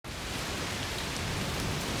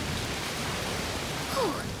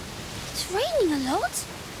It's raining a lot.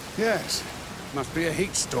 Yes. Must be a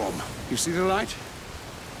heat storm. You see the light?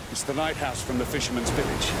 It's the lighthouse from the fisherman's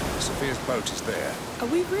village. Sophia's boat is there. Are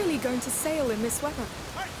we really going to sail in this weather?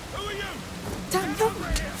 Hey, who are you? Dad, no!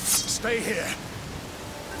 Stay here.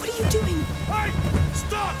 What are you doing? Hey!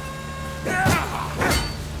 Stop!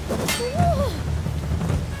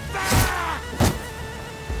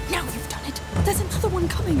 Now you've done it. There's another one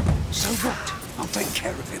coming. So what? I'll take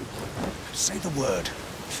care of him. Say the word.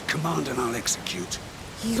 Command and I'll execute.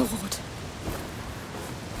 Lord.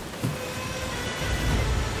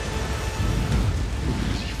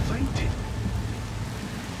 He fainted.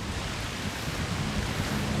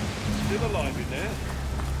 Still alive in there?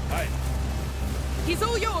 Hey. He's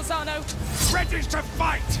all yours, Arno. Ready to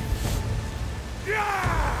fight!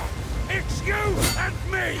 Yeah! It's you and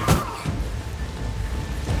me!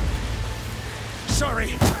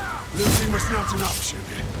 Sorry, losing was not an option.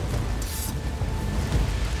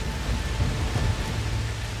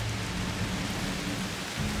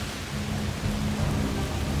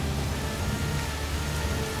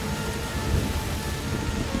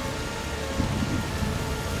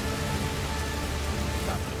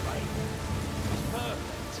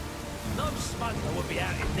 No smuggler would be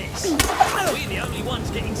out in this. We're the only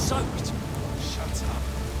ones getting soaked. Shut up.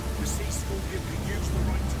 The sea scorpion can use the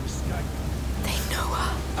right to escape. They know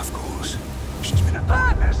her. Of course. She's been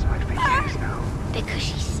above their side for years now. Because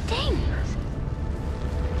she stings.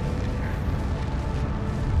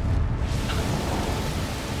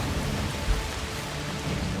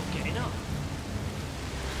 Not getting up.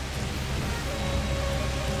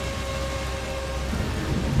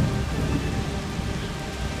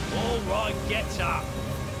 All right, get up.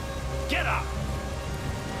 Get up.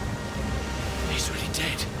 He's really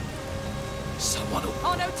dead. Someone will...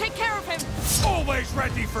 Arno, take care of him. Always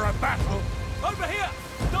ready for a battle. Over here!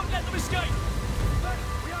 Don't let them escape!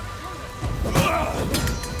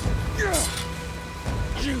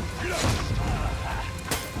 You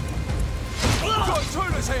Got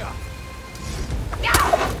tuners here!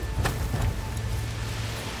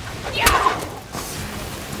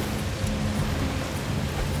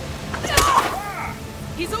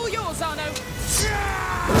 He's all yours, Arno.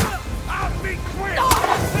 I'll be quick!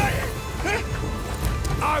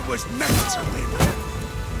 I was meant to win.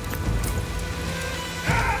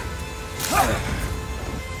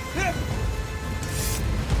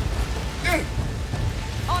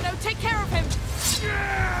 Arno, take care of him.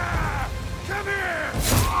 Come here!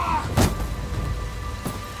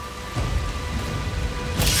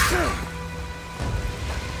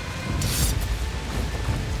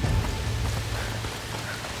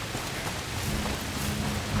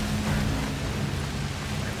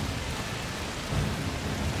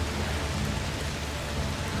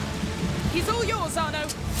 He's all yours, Arno.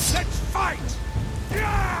 Let's fight!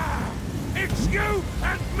 It's you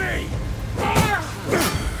and me!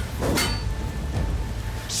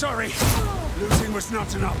 Sorry, losing was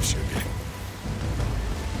not an option.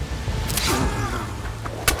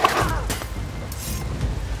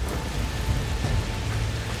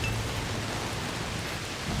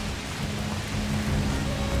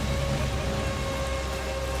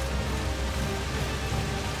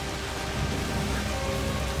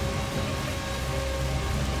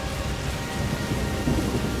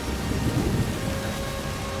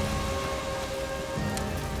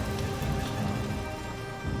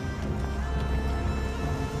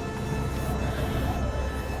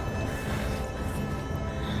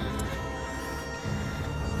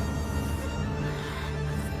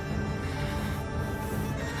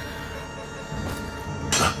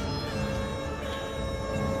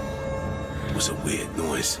 It was a weird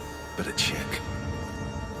noise, but a check.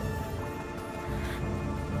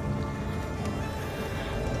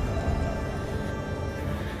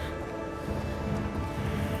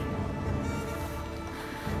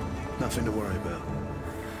 Nothing to worry about.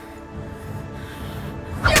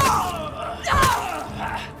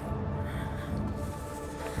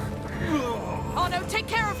 Arno, take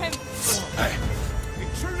care of him. Hey!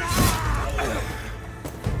 Intruder!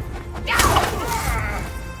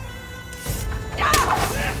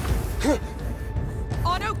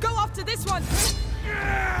 Arno, go after this one.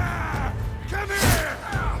 Come here!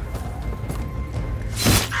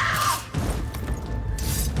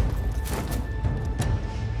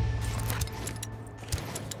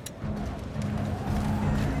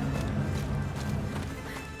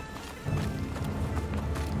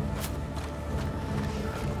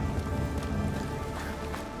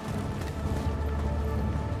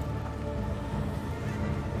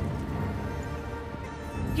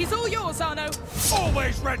 He's all yours, Arno.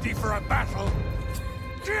 Always ready for a battle.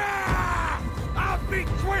 I'll be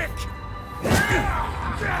quick!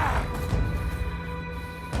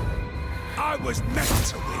 I was meant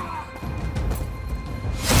to win.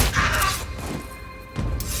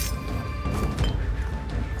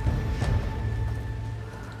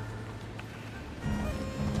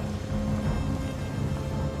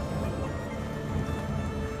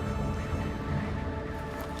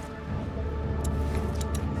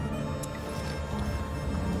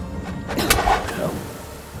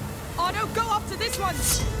 Arno, go after this one!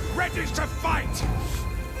 Ready to fight!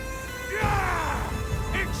 Yeah!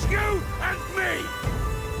 It's you and me!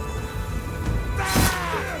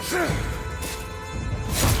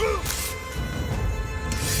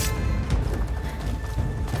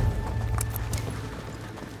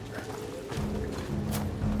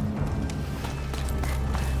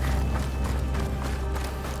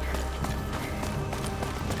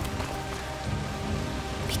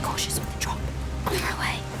 Be cautious with the drop. On our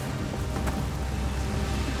way.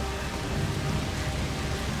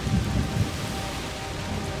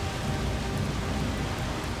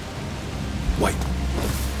 Wait.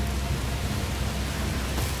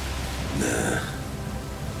 Nah.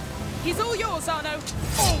 He's all yours, Arno!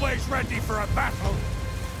 Always ready for a battle.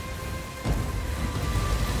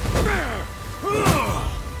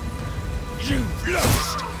 You've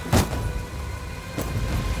lost.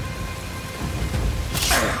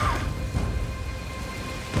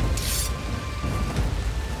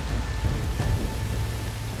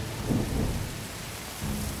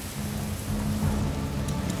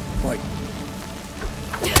 Wait.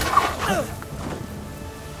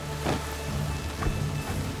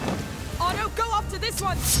 Arno, go after this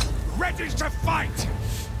one! Ready to fight!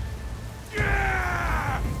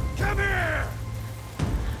 Yeah! Come here!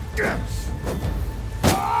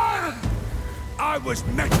 I was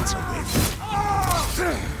meant to win.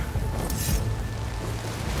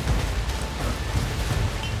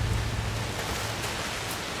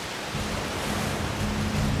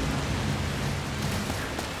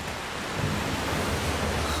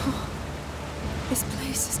 This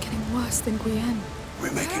place is getting worse than Requiem.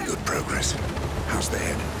 We're making good progress. How's the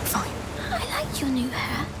head? Fine. I like your new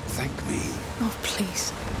hair. Thank me. Oh,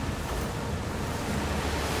 please.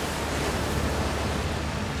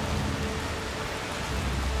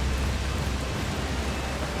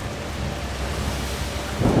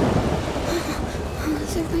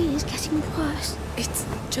 The rain is getting worse. It's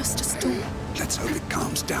just a storm. Let's hope it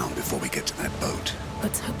calms down before we get to that boat.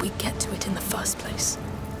 Let's hope we get to it in the first place.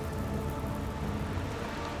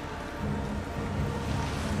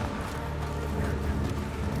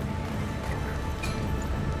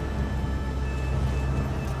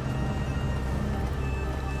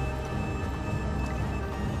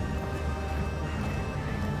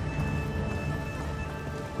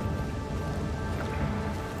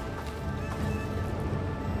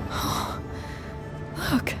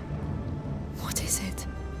 Look. What is it?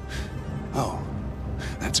 Oh,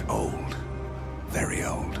 that's old. Very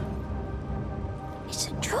old. It's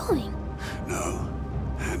a drawing. No,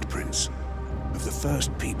 handprints of the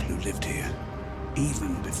first people who lived here,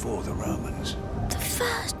 even before the Romans. The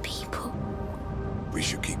first people. We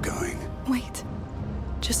should keep going. Wait.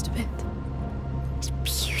 Just a bit. It's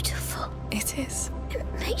beautiful. It is. It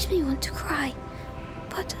makes me want to cry.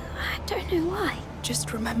 But I don't know why.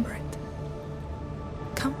 Just remember it.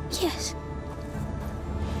 Come. Yes.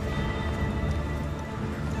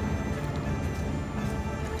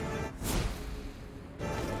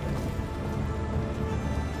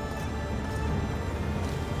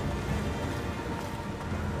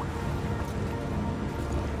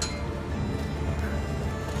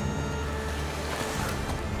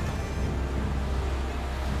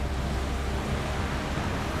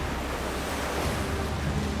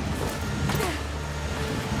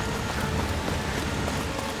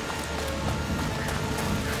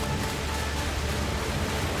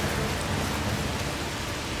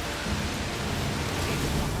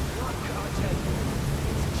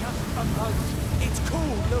 It's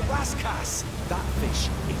called the Rascas. That fish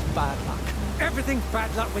is bad luck. Everything's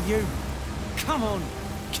bad luck with you. Come on,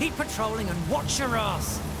 keep patrolling and watch your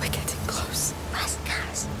ass. We're getting close.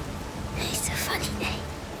 Rascas. It's a funny name.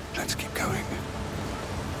 Let's keep going.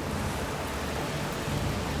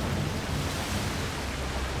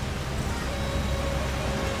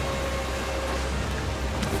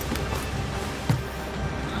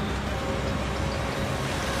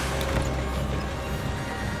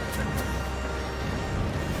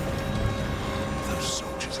 Those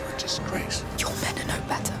soldiers are a disgrace. Your men are no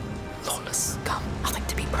better. Lawless scum. Nothing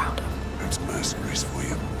to be proud of. That's mercenaries for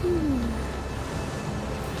you.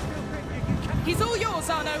 He's all yours,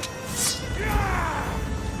 Arno! Yeah!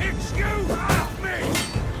 It's you and me!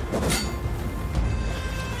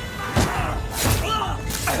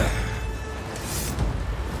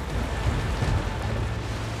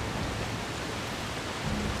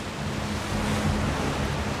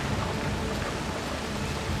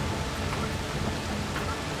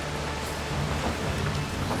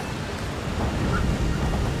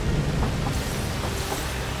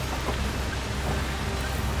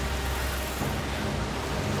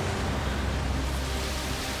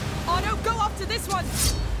 after this one!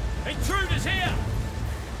 Intruders here!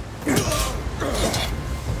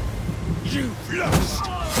 You've lost!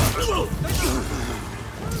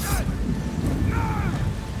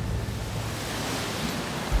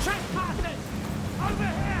 Trespassers! Over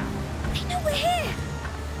here! I know we're here!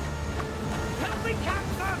 Help me catch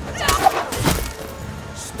them!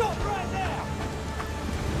 Stop right there!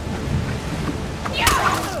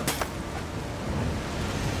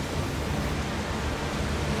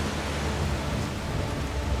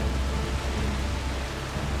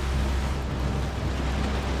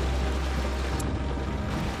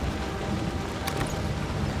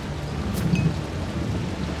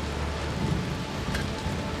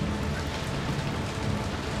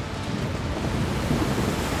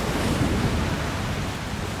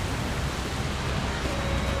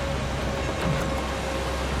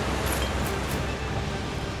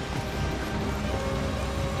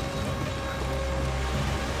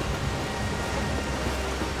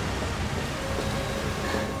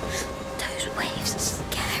 Those waves are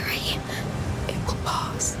scary. It will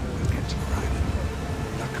pass. We'll get to Ryan.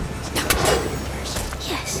 Luckily, there's no place.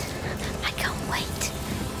 Yes, I can't wait.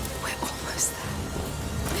 We're almost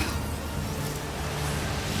there.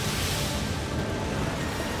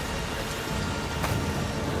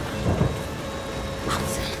 Up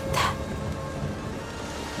there.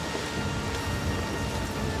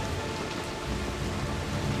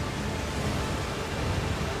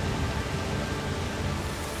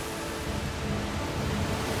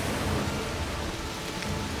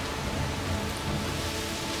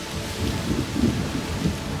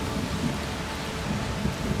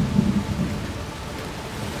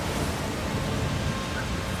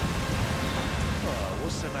 Oh,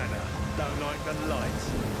 what's the matter? Don't like the lights?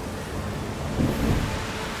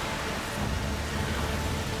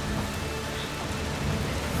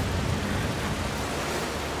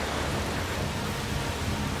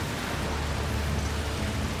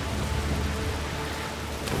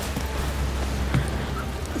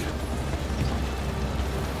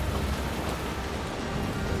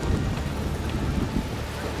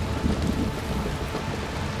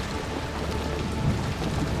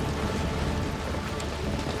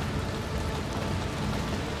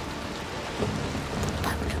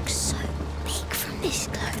 But looks so big from this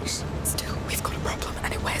close. Still, we've got a problem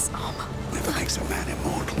and it wears armor. Never makes a man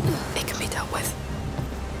immortal. It can be dealt with.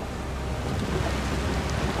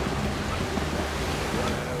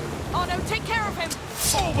 Oh no, take care of him!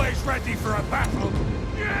 Always ready for a battle!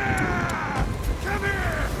 Yeah! Come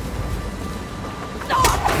here!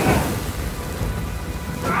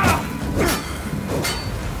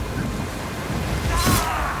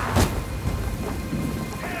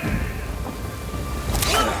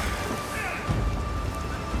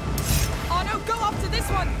 Oh no, go after this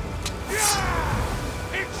one!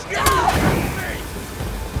 It's you! Me!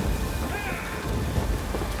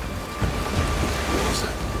 What's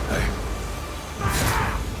that? Hey.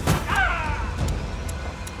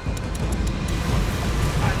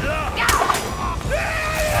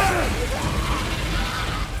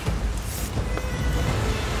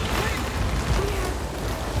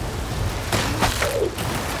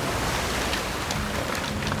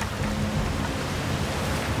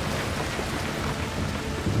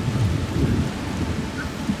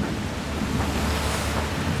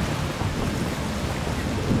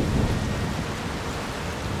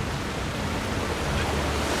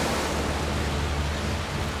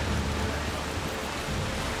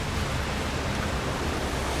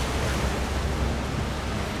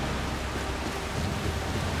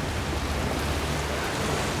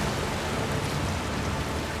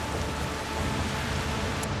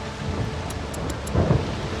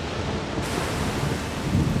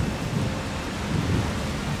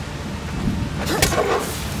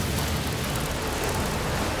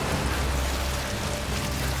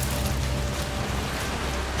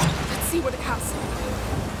 Let's see what it has.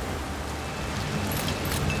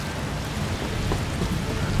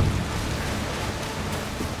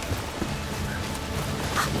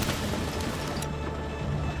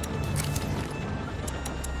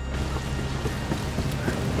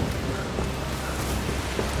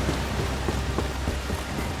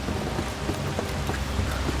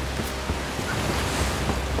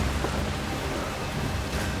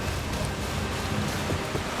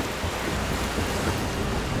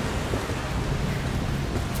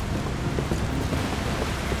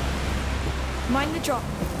 Mind the drop.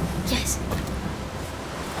 Yes.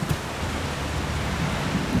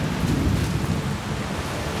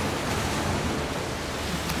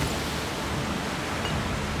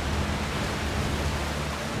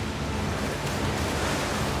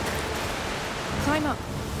 Climb up.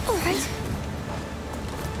 All right.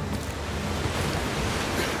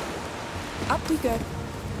 We good.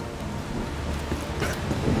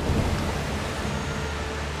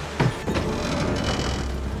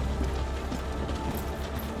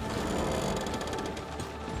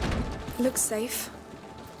 Looks safe.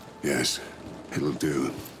 Yes, it'll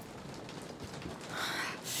do.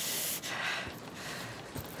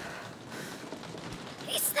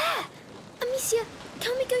 It's there! Amicia,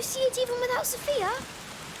 can we go see it even without Sophia?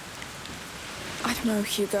 I don't know,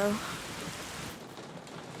 Hugo.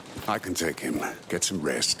 I can take him. Get some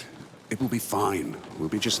rest. It will be fine. We'll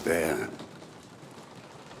be just there.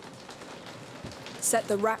 Set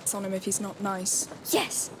the rats on him if he's not nice.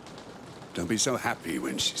 Yes! Don't be so happy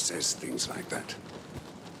when she says things like that.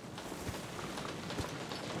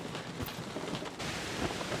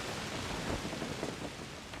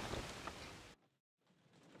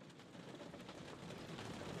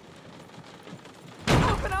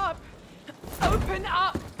 Open up! Open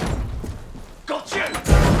up! Got you!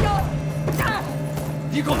 No!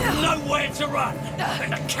 You got nowhere to run!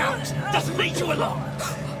 And the Count doesn't need you along!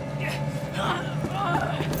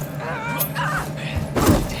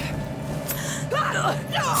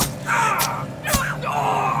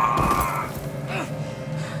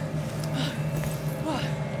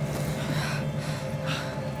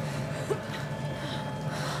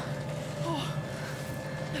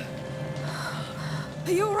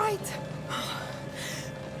 Are you all right?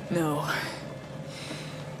 No.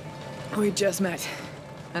 We just met,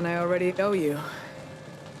 and I already owe you.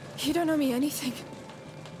 You don't owe me anything.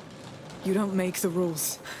 You don't make the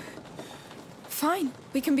rules. Fine,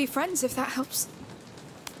 we can be friends if that helps.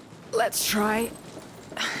 Let's try.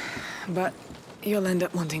 But you'll end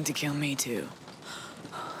up wanting to kill me too.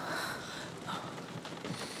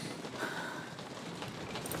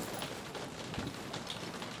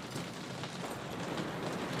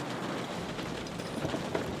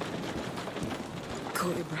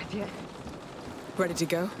 Caught your breath yet? Ready to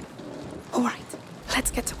go? All right, let's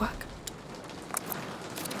get to work.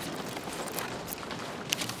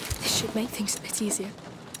 This should make things a bit easier.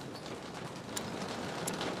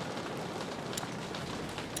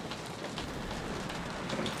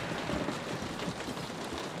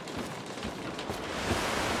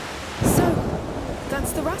 So,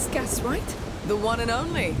 that's the Raskas, right? The one and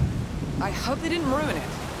only. I hope they didn't ruin it.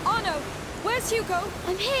 Arno, where's Hugo?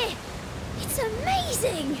 I'm here! It's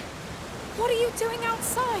amazing! What are you doing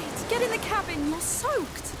outside? Get in the cabin, you're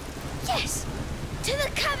soaked. Yes! To the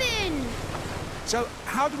cabin! So,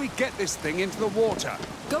 how do we get this thing into the water?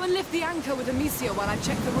 Go and lift the anchor with Amicia while I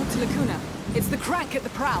check the route to Lacuna. It's the crank at the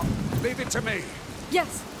prow. Leave it to me.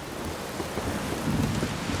 Yes.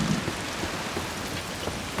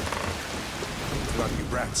 Bloody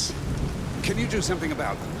rats. Can you do something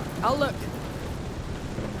about them? I'll look.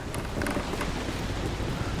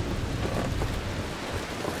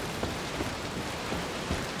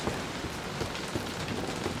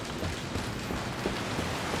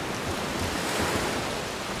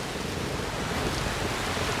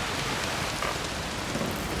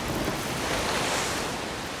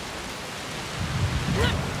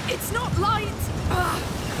 It's not light! Ugh.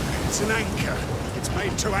 It's an anchor. It's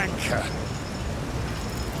made to anchor.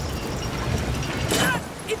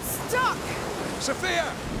 It's stuck!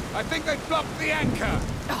 Sophia! I think they've blocked the anchor.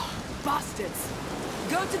 Oh, bastards.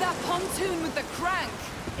 Go to that pontoon with the crank.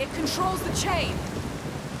 It controls the chain.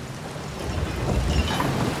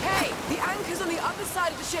 Hey, the anchor's on the other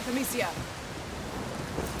side of the ship, Amicia.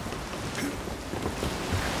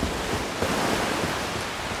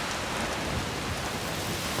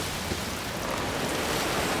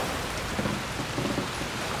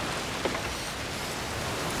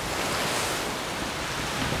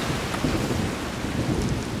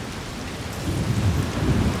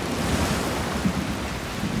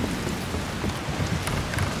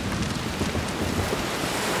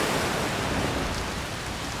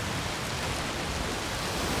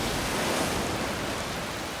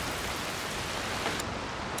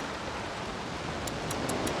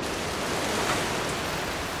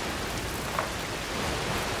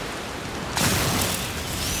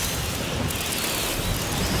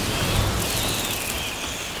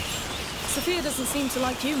 Sophia doesn't seem to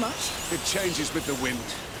like you much. It changes with the wind,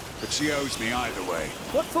 but she owes me either way.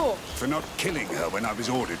 What for? For not killing her when I was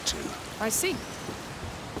ordered to. I see.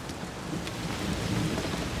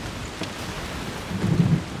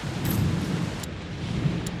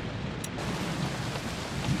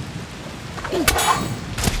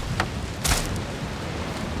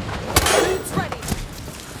 Boots ready.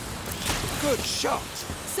 Good shot!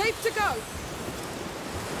 Safe to go.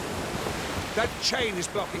 That chain is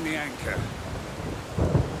blocking the anchor.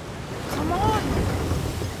 Come on.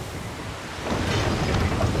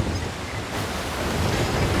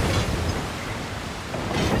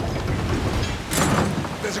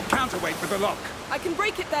 counterweight with the lock. I can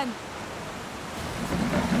break it then.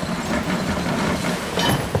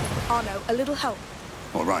 Arno, a little help.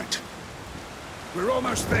 All right. We're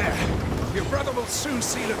almost there. Your brother will soon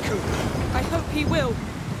see Lacuna. I hope he will.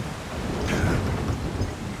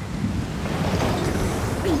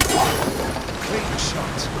 Clean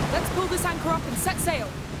shot. Let's pull this anchor up and set sail.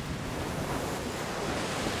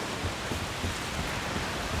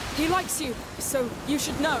 He likes you, so you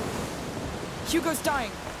should know. Hugo's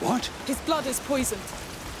dying. What? His blood is poisoned.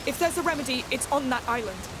 If there's a remedy, it's on that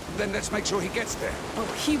island. Then let's make sure he gets there. Oh,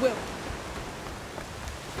 he will.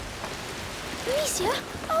 Amicia,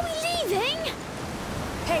 are we leaving?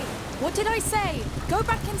 Hey, what did I say? Go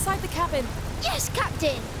back inside the cabin. Yes,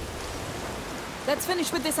 Captain. Let's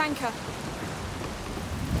finish with this anchor.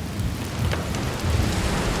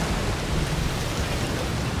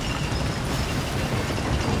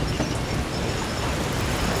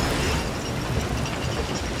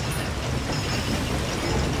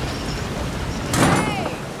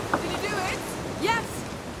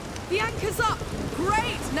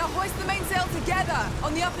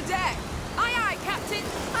 On the upper deck. Aye, aye, Captain.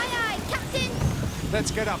 Aye, aye, Captain.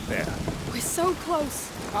 Let's get up there. We're so close.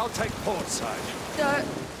 I'll take port side.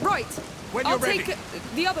 Right. When you're I'll ready. take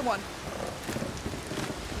the other one.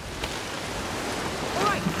 All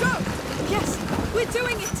right, go. Yes, we're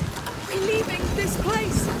doing it. We're leaving this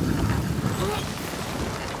place.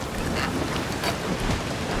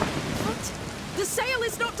 What? The sail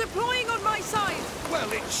is not deploying on my side.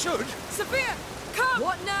 Well, it should. Sophia, come.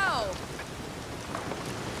 What now?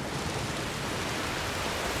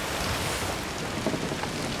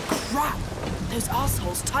 Crap! Those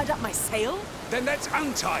assholes tied up my sail? Then let's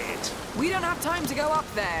untie it. We don't have time to go up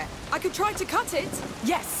there. I could try to cut it.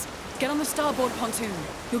 Yes! Get on the starboard pontoon.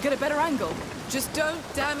 You'll get a better angle. Just don't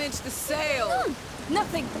damage the sail.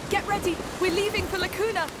 Nothing. Get ready. We're leaving for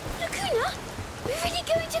Lacuna. Lacuna? We're really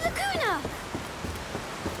going to Lacuna?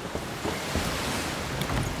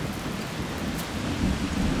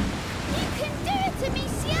 You can do it,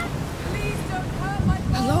 Amicia! Please don't hurt my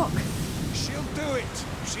boat. Look. She'll do it.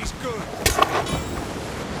 She's good.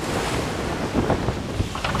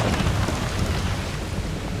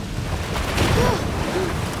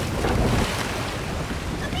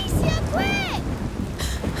 Amicia, quick!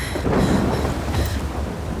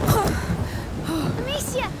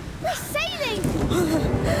 Amicia, we're sailing!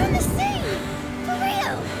 We're in the sea! For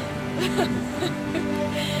real!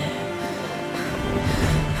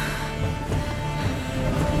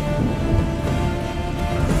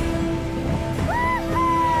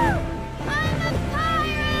 Woohoo! I'm a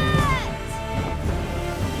pirate!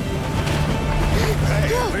 Hey,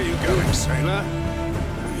 where are you going, sailor?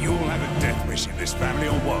 You all have a death wish in this family,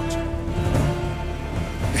 or what?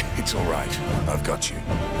 It's all right. I've got you. To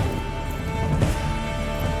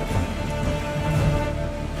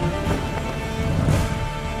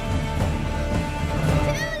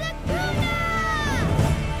Lacuna!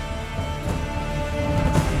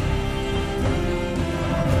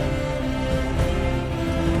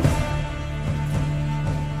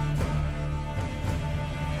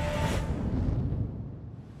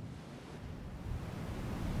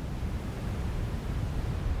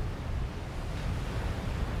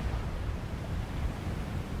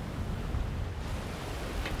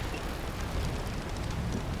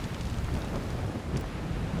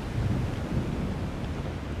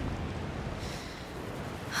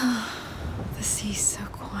 The sea's so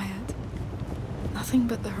quiet. Nothing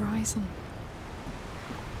but the horizon.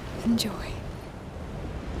 Enjoy.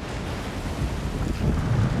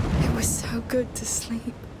 It was so good to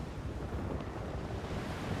sleep.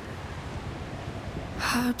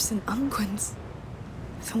 Herbs and unguents.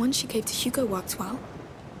 The one she gave to Hugo worked well.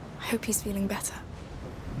 I hope he's feeling better.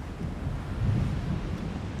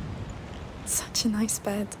 Such a nice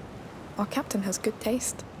bed. Our captain has good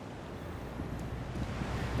taste.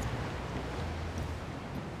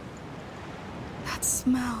 That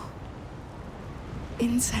smell.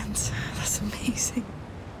 Incense. That's amazing.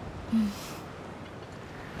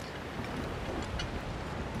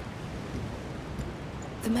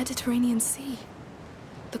 The Mediterranean Sea.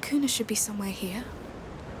 Lacuna should be somewhere here.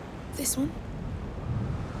 This one?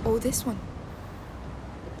 Or this one?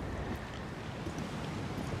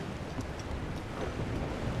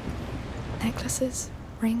 Necklaces,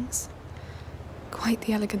 rings. Quite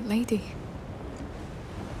the elegant lady.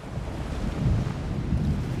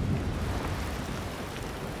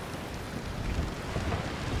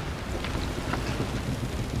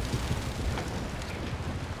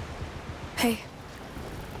 Hey.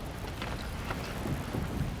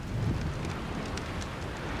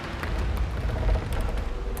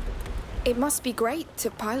 It must be great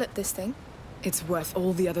to pilot this thing. It's worth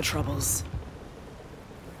all the other troubles.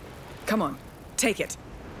 Come on, take it.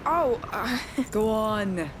 Oh, Go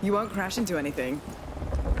on. You won't crash into anything.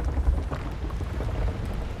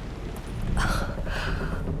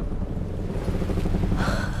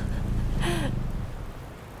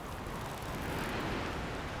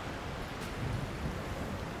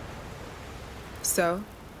 So?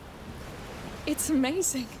 it's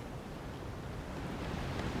amazing.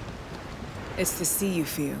 It's the sea you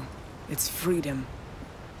feel. It's freedom.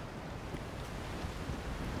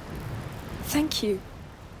 Thank you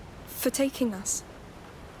for taking us.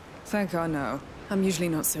 Thank God, no. I'm usually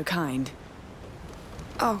not so kind.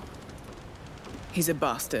 Oh, He's a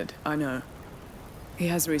bastard, I know. He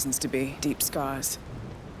has reasons to be. Deep scars.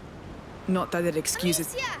 Not that it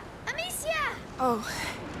excuses... Amicia! oh,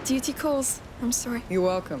 duty calls. I'm sorry. You're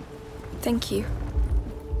welcome. Thank you.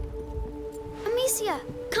 Amicia,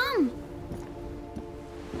 come!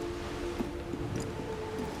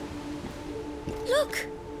 Look!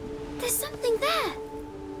 There's something there!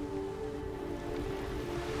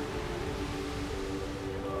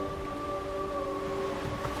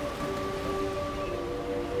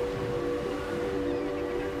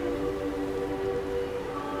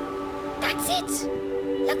 That's it!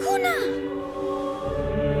 Lacuna!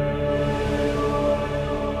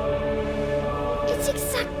 It's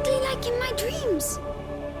exactly like in my dreams.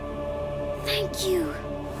 Thank you.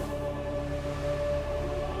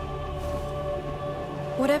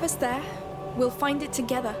 Whatever's there, we'll find it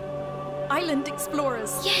together. Island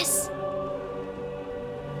explorers. Yes!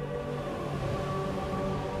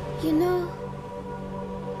 You know,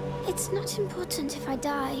 it's not important if I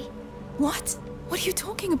die. What? What are you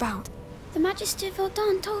talking about? The Magister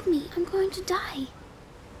Vaudan told me I'm going to die.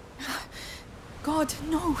 God,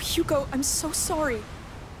 no, Hugo, I'm so sorry.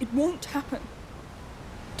 It won't happen.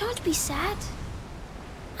 Don't be sad.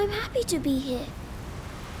 I'm happy to be here.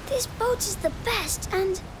 This boat is the best,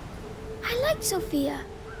 and I like Sophia.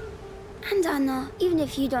 And Anna, even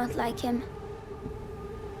if you don't like him.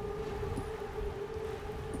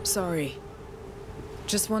 Sorry.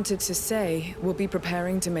 Just wanted to say, we'll be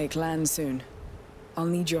preparing to make land soon. I'll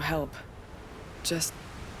need your help. Just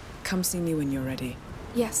come see me when you're ready.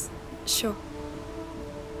 Yes, sure.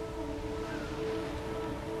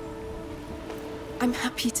 I'm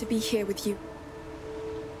happy to be here with you.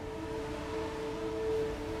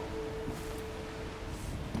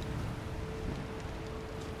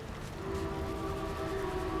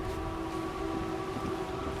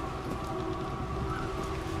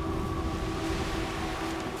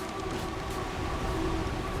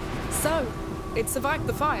 So, it survived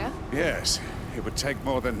the fire? Yes, it would take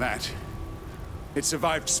more than that. It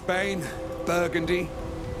survived Spain, Burgundy,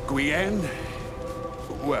 Guyenne.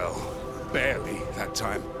 Well, barely that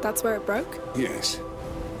time. That's where it broke? Yes.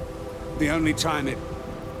 The only time it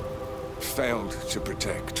failed to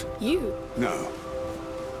protect. You? No.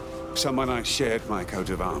 Someone I shared my coat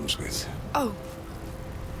of arms with. Oh.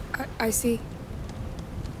 I see.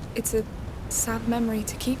 It's a sad memory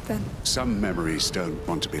to keep then. Some memories don't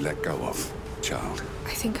want to be let go of, child.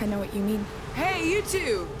 I think I know what you mean. Hey, you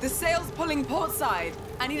two! The sail's pulling port side.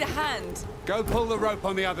 I need a hand. Go pull the rope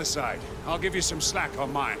on the other side. I'll give you some slack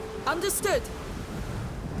on mine. Understood.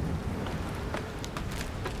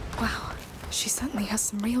 Wow, she certainly has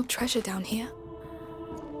some real treasure down here.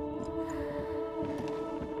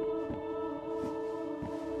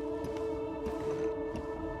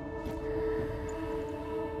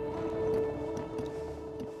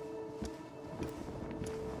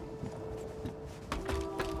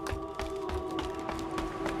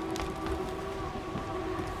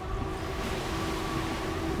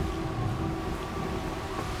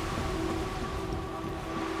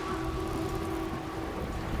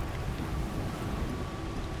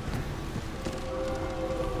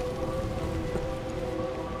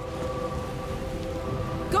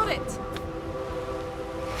 Got it!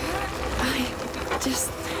 I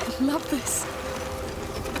just love this.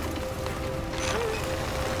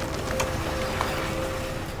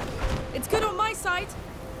 It's good on my side.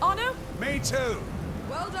 Arno? Me too.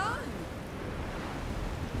 Well done.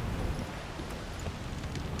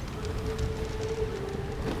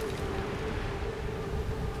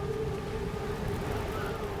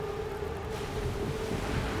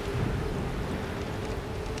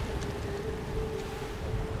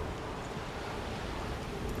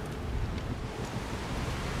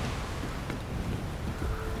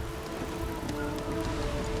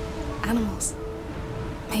 Animals.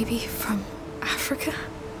 Maybe from Africa?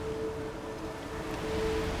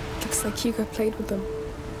 Looks like Hugo played with them.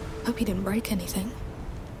 Hope he didn't break anything.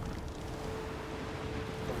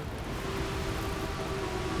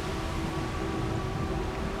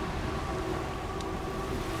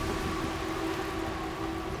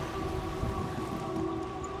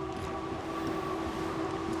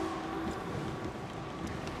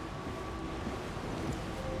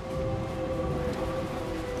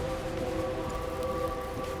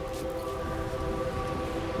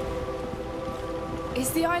 Is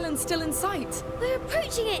the island still in sight? We're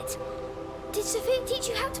approaching it. Did Sophia teach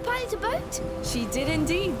you how to pilot a boat? She did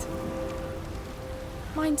indeed.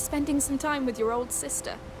 Mind spending some time with your old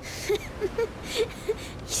sister? You're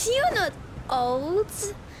not old.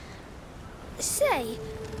 Say,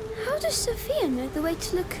 how does Sophia know the way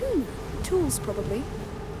to Lacuna? Tools, probably.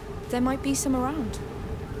 There might be some around.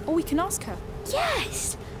 Or we can ask her.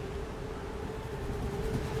 Yes!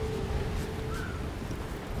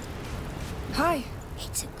 Hi.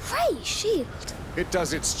 It's a grey shield. It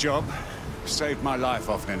does its job. Saved my life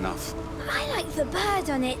often enough. I like the bird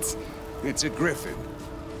on it. It's a griffin.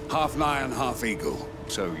 Half lion, half eagle.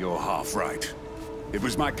 So you're half right. It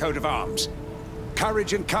was my coat of arms.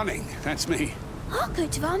 Courage and cunning, that's me. Our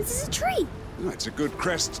coat of arms is a tree. Oh, it's a good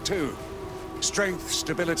crest, too. Strength,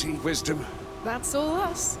 stability, wisdom. That's all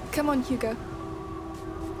us. Come on, Hugo.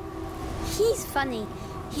 He's funny.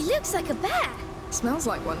 He looks like a bear. Smells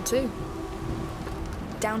like one, too.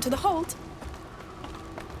 Down to the hold.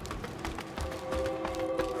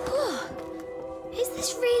 Is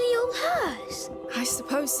this really all hers? I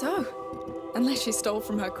suppose so. Unless she stole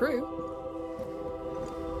from her crew.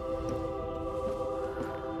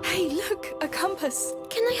 Hey, look! A compass!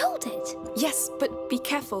 Can I hold it? Yes, but be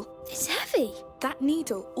careful. It's heavy. That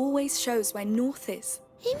needle always shows where north is.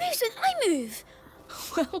 It moves when I move.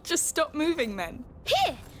 Well, just stop moving then.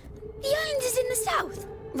 Here! The island is in the south,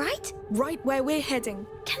 right? Right where we're heading.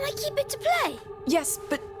 Can I keep it to play? Yes,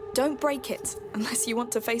 but don't break it, unless you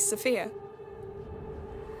want to face Sophia.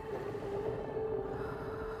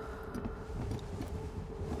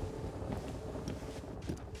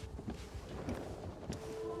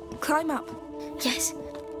 Climb up. Yes.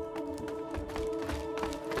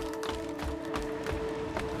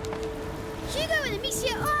 Hugo and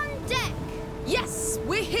Amicia on deck. Yes,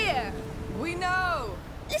 we're here. We know.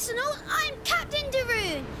 Listen all, I'm Captain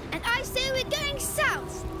Daroon, and I say we're going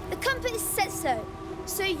south. The compass says so.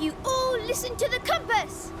 So you all listen to the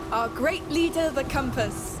compass. Our great leader, the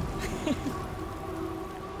compass.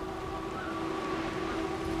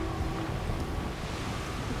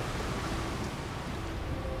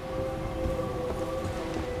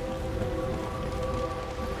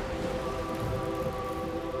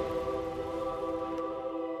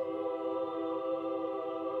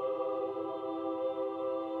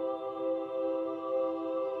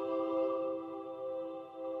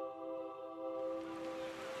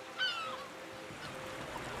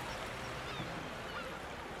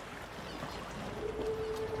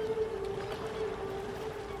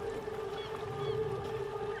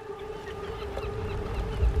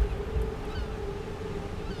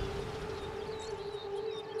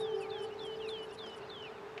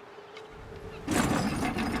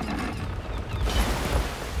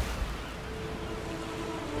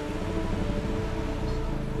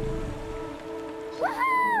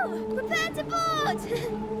 Woohoo! Prepare to board!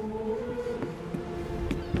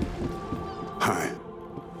 Hi.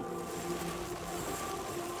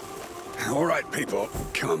 All right, people,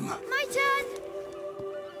 come. My turn.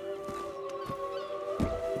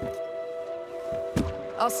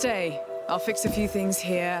 I'll stay. I'll fix a few things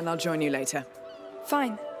here and I'll join you later.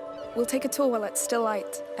 Fine. We'll take a tour while it's still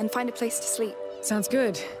light and find a place to sleep. Sounds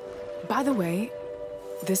good. By the way,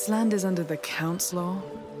 this land is under the Count's law.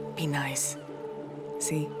 Be nice.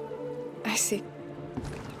 See? I see.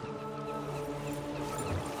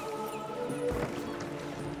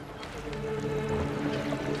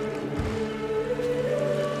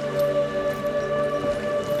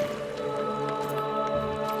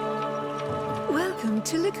 Welcome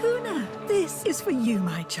to Lacuna. This is for you,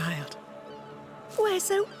 my child. We're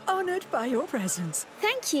so honored by your presence.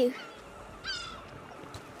 Thank you.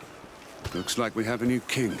 Looks like we have a new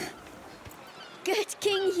king. Good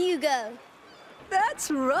King Hugo. That's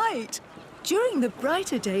right. During the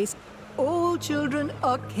brighter days, all children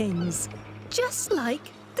are kings. Just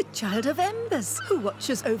like the Child of Embers who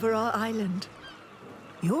watches over our island.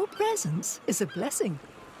 Your presence is a blessing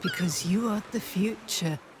because you are the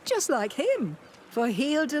future, just like him. For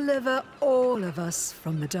he'll deliver all of us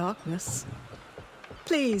from the darkness.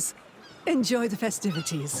 Please, enjoy the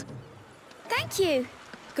festivities. Thank you.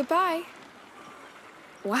 Goodbye.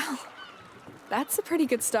 Wow. That's a pretty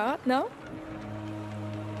good start, no?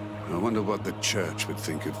 I wonder what the church would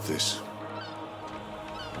think of this.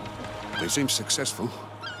 They seem successful.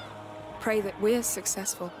 Pray that we're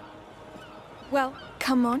successful. Well,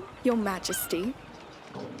 come on, Your Majesty.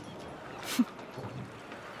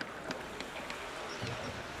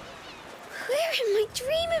 We're in my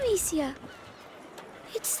dream, Amicia.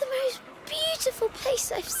 It's the most beautiful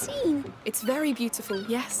place I've seen. It's very beautiful,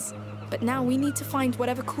 yes. But now we need to find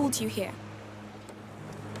whatever called you here.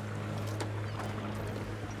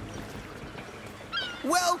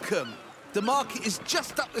 Welcome! The market is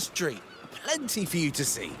just up the street. Plenty for you to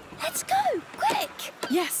see. Let's go, quick!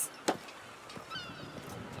 Yes.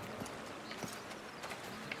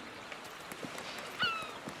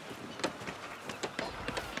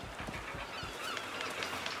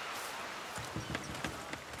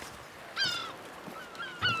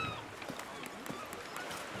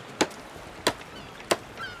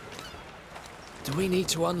 Do we need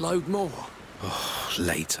to unload more? Oh,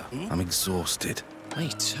 later. I'm exhausted. Me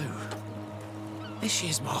too. This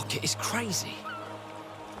year's market is crazy.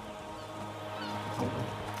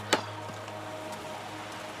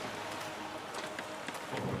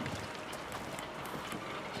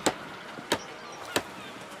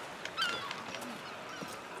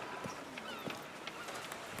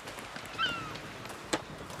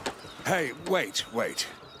 Hey, wait.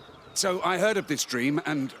 So I heard of this dream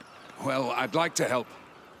and, well, I'd like to help.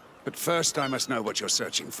 But first I must know what you're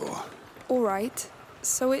searching for. All right.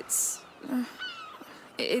 So it's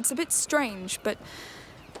a bit strange, but...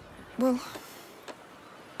 Well...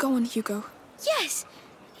 Go on, Hugo. Yes!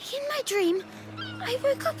 In my dream, I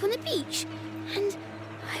woke up on the beach, and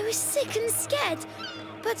I was sick and scared.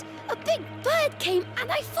 But a big bird came,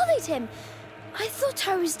 and I followed him. I thought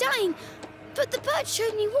I was dying, but the bird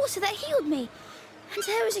showed me water that healed me. And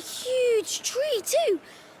there was a huge tree, too.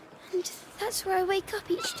 And that's where I wake up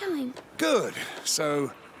each time. Good.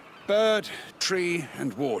 So, bird, tree,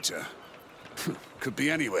 and water. Could be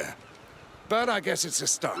anywhere. But I guess it's a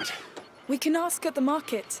start. We can ask at the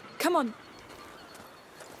market. Come on.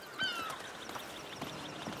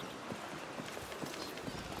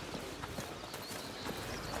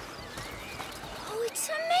 Oh, it's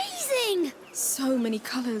amazing! So many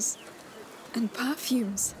colors. And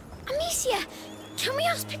perfumes. Amicia, can we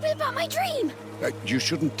ask people about my dream? You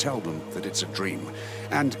shouldn't tell them that it's a dream.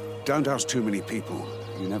 And don't ask too many people.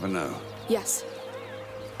 You never know. Yes.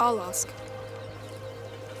 I'll ask.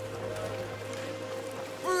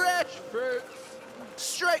 Fresh fruits!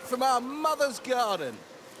 Straight from our mother's garden.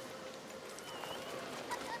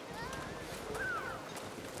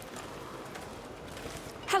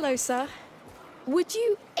 Hello, sir. Would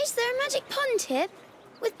you... Is there a magic pond here?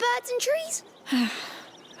 With birds and trees?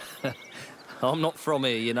 I'm not from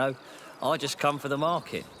here, you know. I just come for the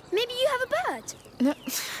market. Maybe you have a bird? No.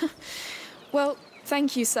 Well,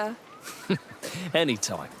 thank you, sir.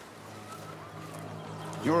 Anytime.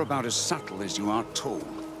 You're about as subtle as you are tall.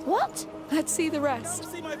 What? Let's see the rest.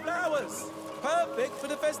 Come see my flowers. Perfect for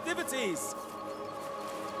the festivities.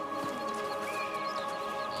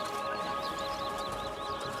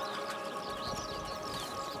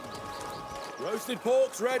 Roasted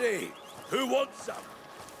pork's ready. Who wants some?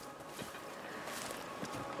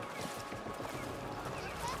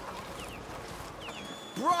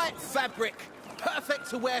 Bright fabric. Perfect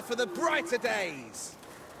to wear for the brighter days.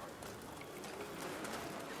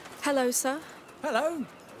 Hello, sir. Hello.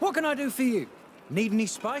 What can I do for you? Need any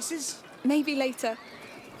spices? Maybe later.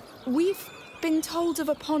 We've been told of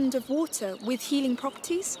a pond of water with healing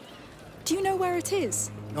properties. Do you know where it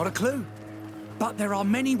is? Not a clue. But there are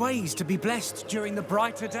many ways to be blessed during the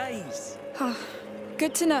brighter days.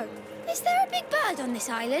 Good to know. Is there a big bird on this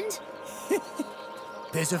island?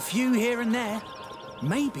 There's a few here and there.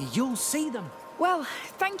 Maybe you'll see them. Well,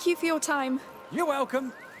 thank you for your time. You're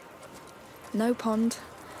welcome. No pond.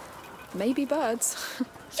 Maybe birds.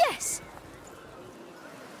 Yes!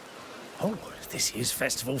 Oh, this year's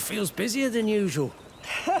festival feels busier than usual.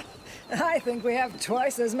 I think we have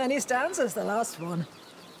twice as many stands as the last one.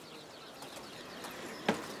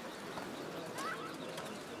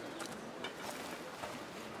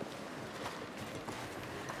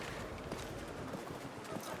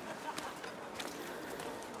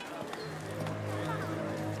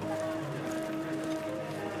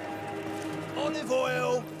 Olive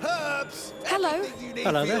oil, herbs, Hello. everything you need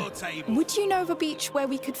Hello for there. your table. Would you know of a beach where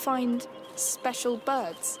we could find special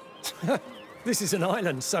birds? This is an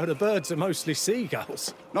island, so the birds are mostly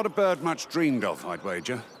seagulls. Not a bird much dreamed of, I'd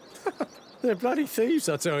wager. They're bloody thieves,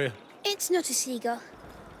 I tell you. It's not a seagull.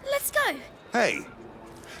 Let's go. Hey,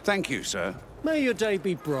 thank you, sir. May your day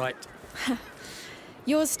be bright.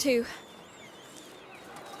 Yours too.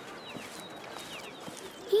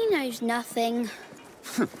 He knows nothing.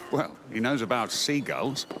 Well, he knows about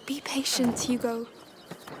seagulls. Be patient, Hugo.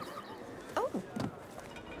 Oh.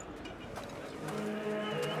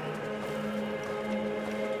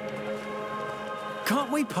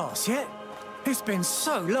 Can't we pass yet? It's been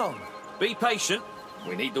so long. Be patient.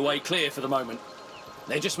 We need the way clear for the moment.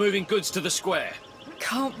 They're just moving goods to the square.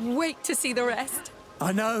 Can't wait to see the rest.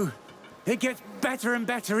 I know. It gets better and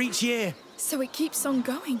better each year. So it keeps on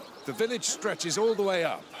going. The village stretches all the way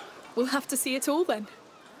up. We'll have to see it all then.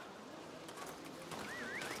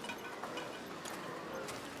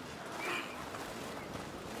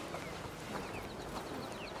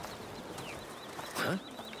 Huh?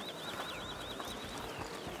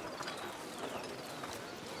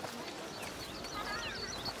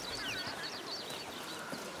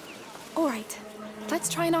 All right, let's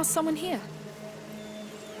try and ask someone here.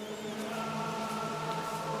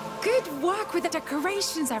 Good work with the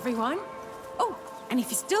decorations, everyone. Oh, and if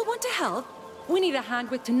you still want to help, we need a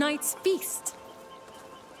hand with tonight's feast.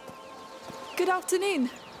 Good afternoon.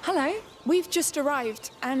 Hello. We've just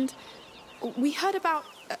arrived, and we heard about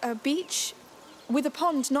a beach with a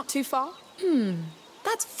pond not too far.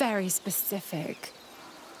 That's very specific.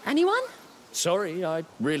 Anyone? Sorry, I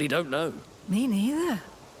really don't know. Me neither.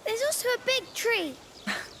 There's also a big tree.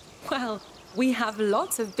 Well, we have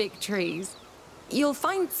lots of big trees. You'll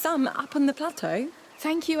find some up on the plateau.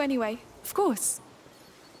 Thank you anyway. Of course.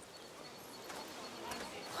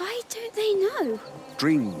 Why don't they know?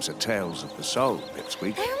 Dreams are tales of the soul,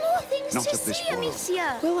 Pipsqueak. There are more things Not to of this see, world.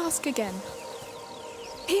 Amicia. We'll ask again.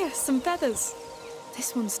 Here, some feathers.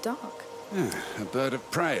 This one's dark. A bird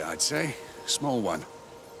of prey, I'd say. Small one.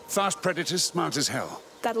 Fast predators, smart as hell.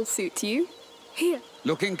 That'll suit you. Here.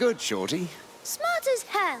 Looking good, Shorty. Smart as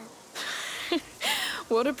hell.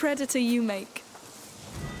 What a predator you make.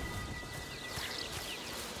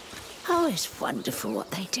 Oh, it's wonderful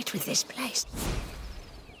what they did with this place.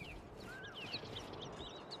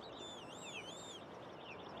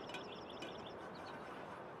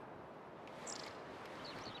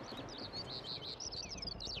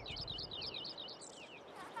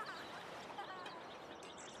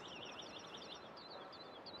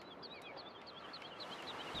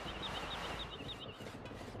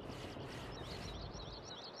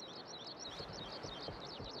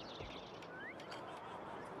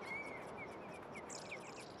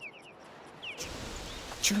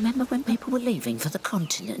 Do you remember when people were leaving for the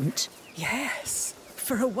continent? Yes.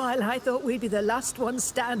 For a while I thought we'd be the last ones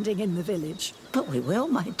standing in the village. But we will,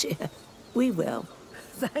 my dear. We will.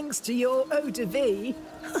 Thanks to your eau de vie.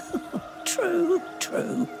 True,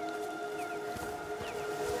 true.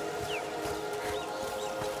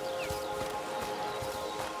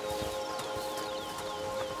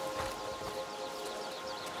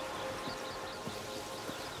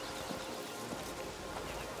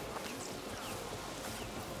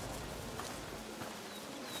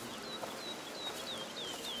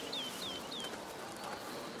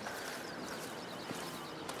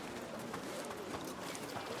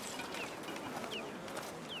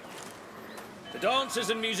 The dancers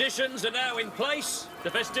and musicians are now in place. The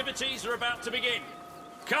festivities are about to begin.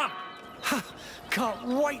 Come! Can't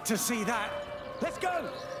wait to see that. Let's go!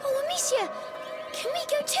 Oh, Amicia, can we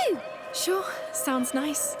go too? Sure, sounds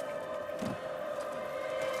nice.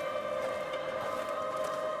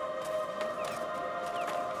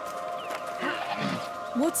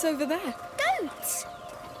 What's over there? Goats!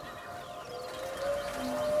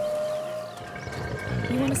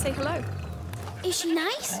 You want to say hello? Is she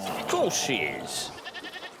nice? Of course she is.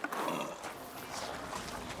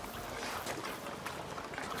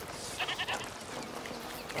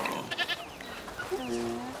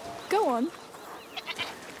 Go on.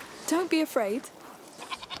 Don't be afraid.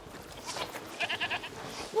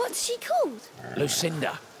 What's she called?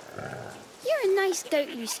 Lucinda. You're a nice goat,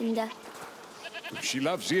 Lucinda. She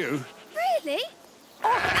loves you. Really?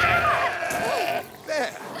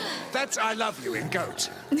 There. That's I love you in goat.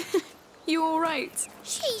 You all right?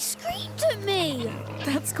 She screamed at me.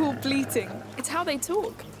 That's called bleating. It's how they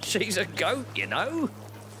talk. She's a goat, you know.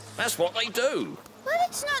 That's what they do. Well,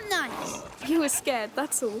 it's not nice. You were scared,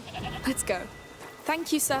 that's all. Let's go.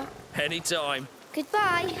 Thank you, sir. Anytime.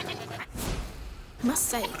 Goodbye. Must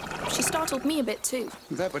say, she startled me a bit too.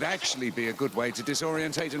 That would actually be a good way to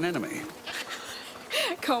disorientate an enemy.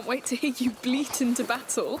 Can't wait to hear you bleat into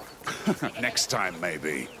battle. Next time,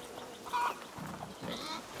 maybe.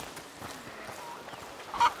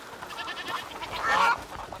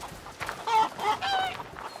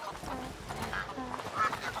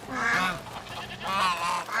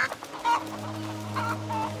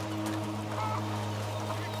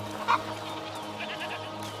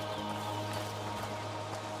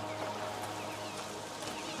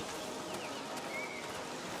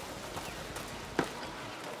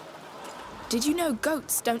 Did you know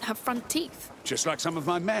goats don't have front teeth? Just like some of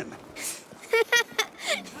my men.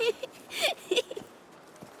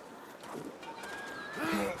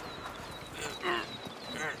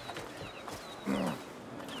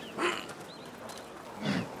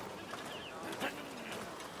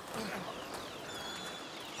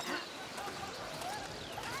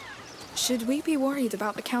 Should we be worried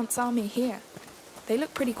about the Count's army here? They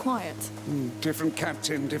look pretty quiet. Different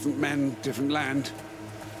captain, different men, different land.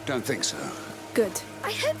 Don't think so. Good.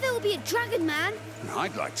 I hope there will be a dragon man.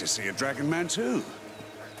 I'd like to see a dragon man too.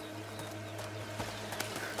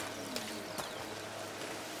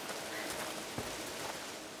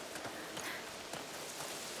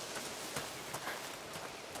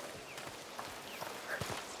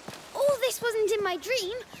 All this wasn't in my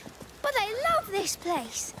dream, but I love this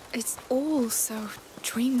place. It's all so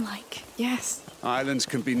dreamlike, yes. Islands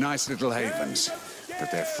can be nice little havens,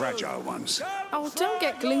 but they're fragile ones. Oh, don't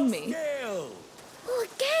get gloomy. Oh, a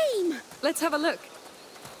game! Let's have a look.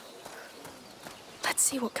 Let's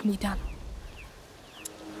see what can be done.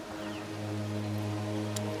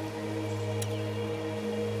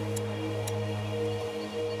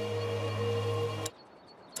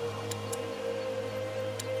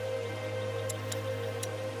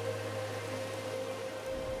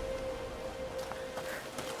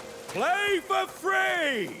 Play for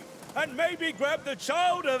free! And maybe grab the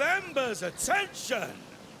Child of Ember's attention!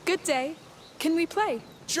 Good day. Can we play?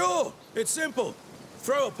 Sure, it's simple.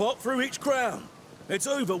 Throw a pot through each crown. It's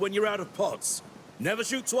over when you're out of pots. Never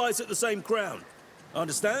shoot twice at the same crown.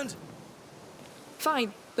 Understand?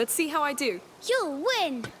 Fine. Let's see how I do. You'll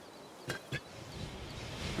win!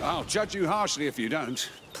 I'll judge you harshly if you don't.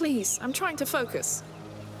 Please, I'm trying to focus.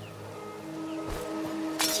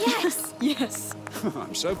 Yes! Yes.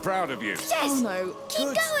 I'm so proud of you. Yes! Oh no. Keep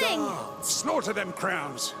Good going! start. Slaughter them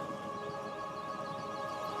crowns.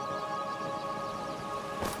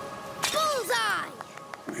 Bullseye!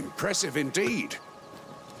 Impressive indeed.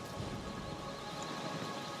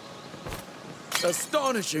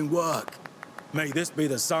 Astonishing work. May this be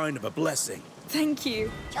the sign of a blessing. Thank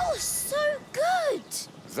you. You're so good!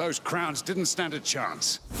 Those crowns didn't stand a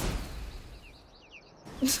chance.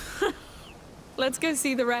 Let's go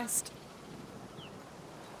see the rest.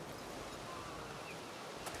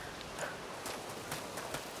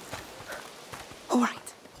 All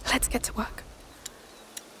right, let's get to work.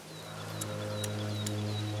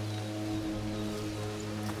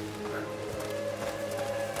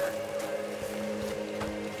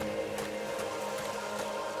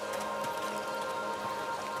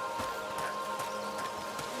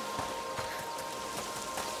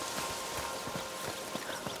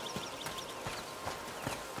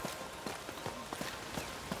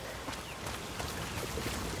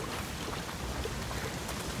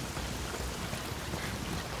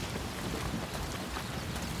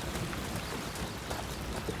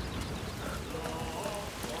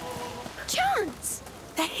 Chance!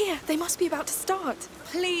 They're here. They must be about to start.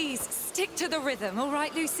 Please, stick to the rhythm, all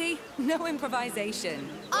right, Lucy? No improvisation.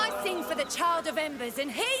 I sing for the Child of Embers, and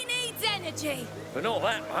he needs energy. But not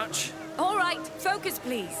that much. All right, focus,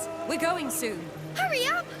 please. We're going soon. Hurry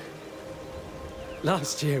up!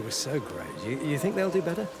 Last year was so great. You think they'll do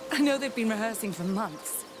better? I know they've been rehearsing for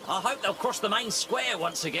months. I hope they'll cross the main square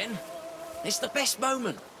once again. It's the best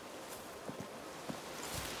moment.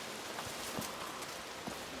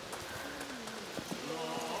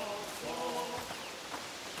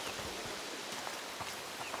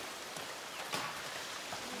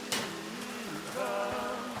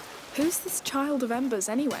 Who's this Child of Embers,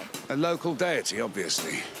 anyway? A local deity,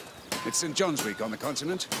 obviously. It's St. John's Week on the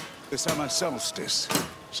continent, the summer solstice.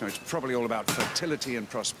 So it's probably all about fertility and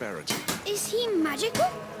prosperity. Is he magical?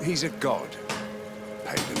 He's a god.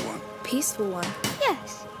 Pagan one. Peaceful one.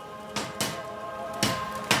 Yes.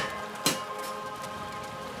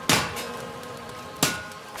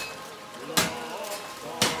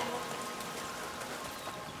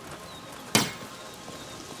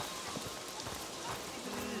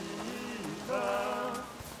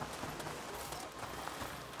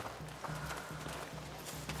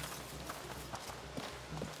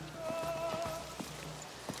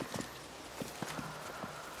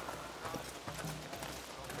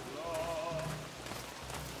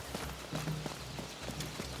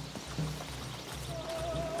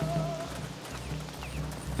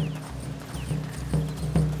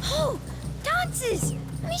 Oh, dances!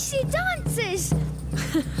 We see dances!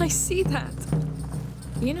 I see that.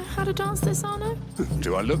 You know how to dance this, Arno?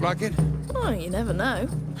 Do I look like it? Oh, you never know.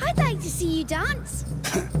 I'd like to see you dance.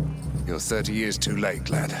 You're 30 years too late,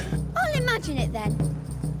 lad. I'll imagine it then.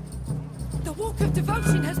 The walk of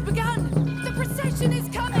devotion has begun. The procession is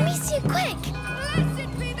coming. Let me see you quick.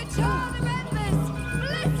 Blessed be the Child of Embers.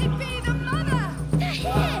 Blessed be the Mother. They're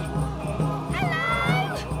here.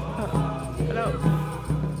 Hello. Hello.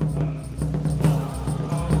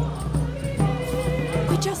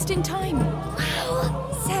 We're just in time. Wow.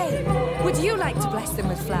 Say, would you like to bless them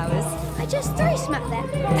with flowers? I just throw smack them.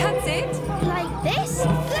 That's it? Like this.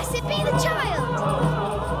 Blessed be the Child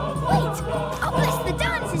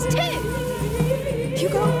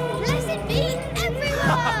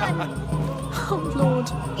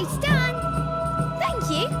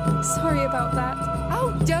Sorry about that.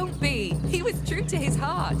 Oh, don't be. He was true to his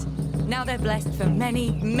heart. Now they're blessed for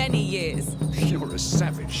many, many years. You're a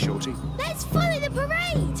savage, Shorty. Let's follow the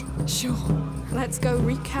parade! Sure. Let's go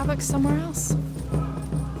wreak havoc somewhere else.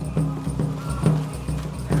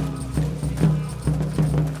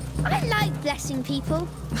 I like blessing people.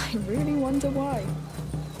 I really wonder why.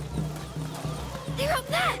 They're up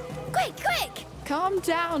there! Quick, quick! Calm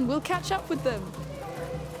down. We'll catch up with them.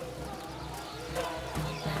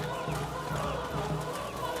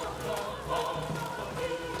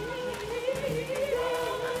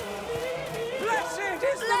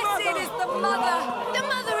 Blessed is the mother! The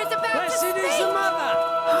mother is about Blessed to speak! is the mother!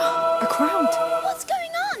 A crowd. What's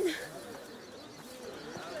going on?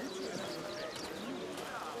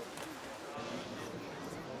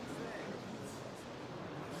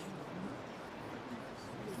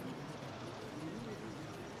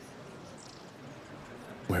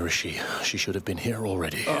 Where is she? She should have been here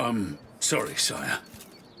already. Sorry, sire.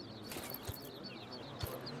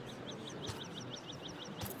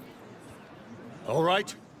 All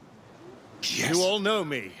right? Yes. You all know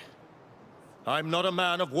me. I'm not a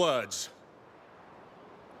man of words.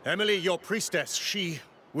 Emily, your priestess, she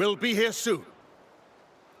will be here soon.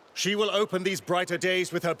 She will open these brighter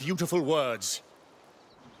days with her beautiful words.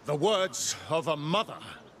 The words of a mother.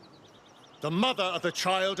 The mother of the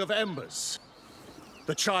child of embers.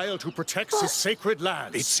 The child who protects his sacred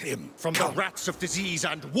land. It's him. From the rats of disease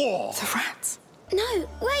and war. The rats. No,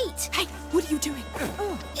 wait! Hey, what are you doing?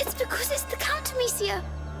 It's because it's the Count, Amicia.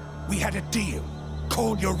 We had a deal.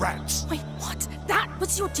 Call your rats. Wait, what? That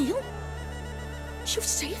was your deal? You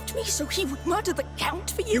saved me so he would murder the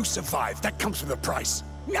Count for you? You survived. That comes with a price.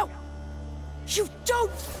 No! You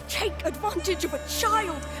don't take advantage of a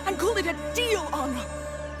child and call it a deal, Anna!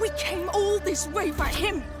 We came all this way for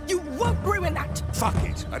him! You won't ruin that! Fuck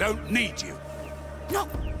it. I don't need you. No!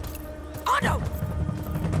 Anna!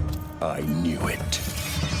 I knew it.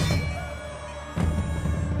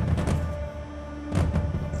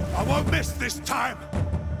 I won't miss this time.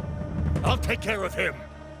 I'll take care of him.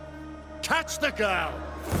 Catch the girl!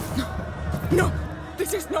 No!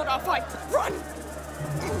 This is not our fight! Run!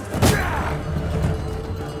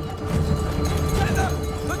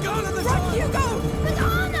 We're going to the Run, Hugo! But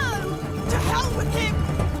Arno! To hell with him!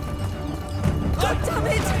 God damn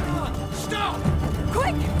it! Stop!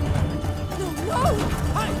 Quick! No!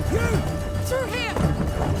 Hey, you! Through here!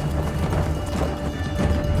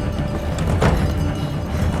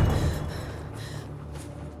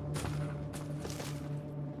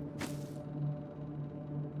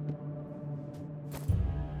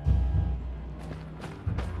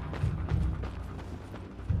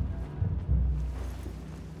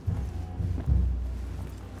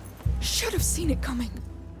 Should have seen it coming.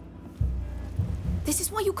 This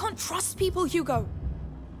is why you can't trust people, Hugo.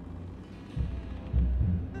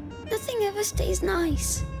 Nothing ever stays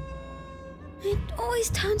nice. It always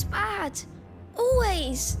turns bad.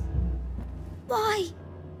 Always. Why?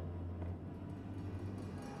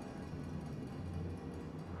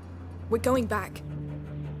 We're going back.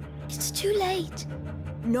 It's too late.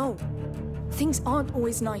 No. Things aren't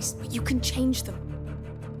always nice, but you can change them.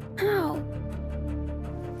 How?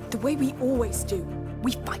 The way we always do.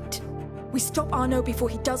 We fight. We stop Arno before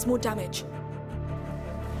he does more damage.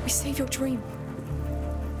 We save your dream.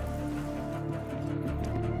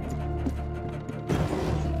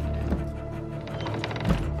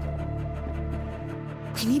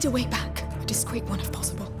 We need a way back. A discreet one if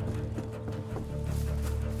possible.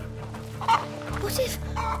 What if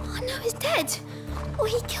Arno is dead? Or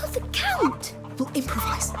he killed the Count? We'll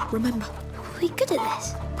improvise, remember. Are we good at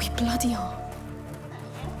this? We bloody are.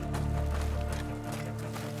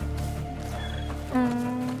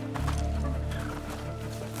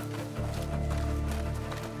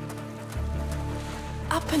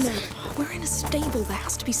 Up and over. We're in a stable. There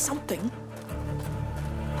has to be something.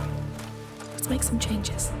 Let's make some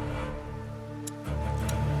changes.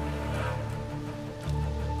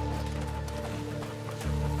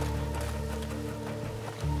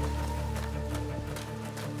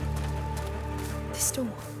 This door.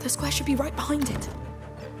 The square should be right behind it.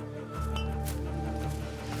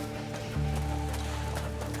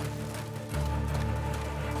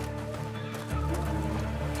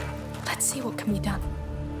 Let's see what can be done.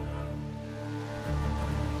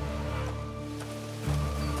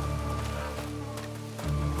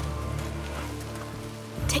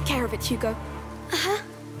 Take care of it, Hugo. Uh-huh.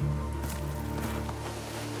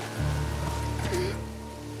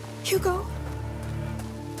 Hugo?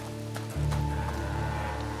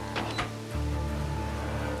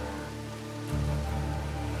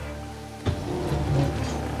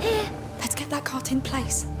 Here. Let's get that cart in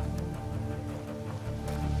place.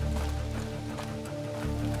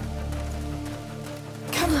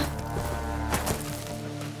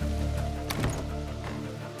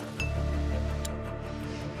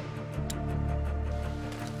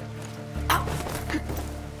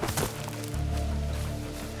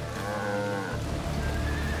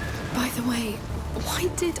 Anyway, why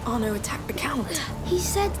did Arno attack the Count? He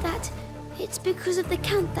said that it's because of the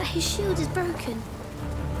Count that his shield is broken.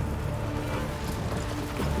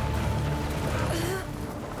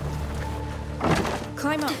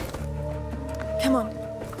 Climb up. Come on,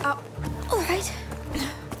 up. All right.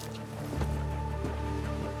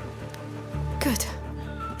 Good.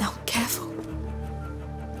 Now, careful.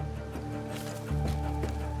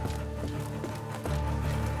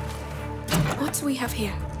 What do we have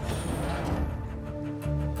here?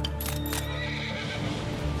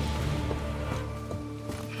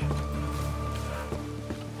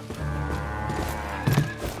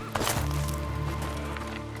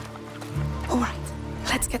 All right,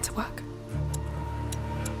 let's get to work.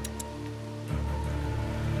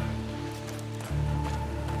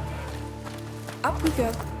 Up we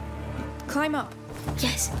go. Climb up.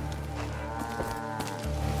 Yes.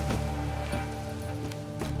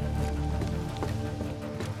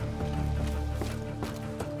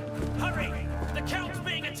 Hurry! The Count's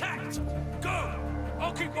being attacked! Go!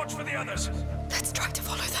 I'll keep watch for the others. Let's try to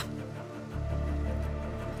follow them.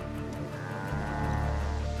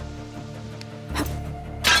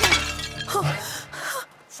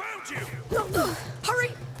 Found you! No! Hurry!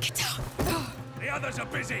 Get down! The others are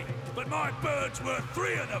busy, but my bird's worth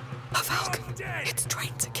 3 of them. A falcon. It's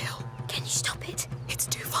trained to kill. Can you stop it? It's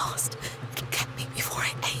too fast.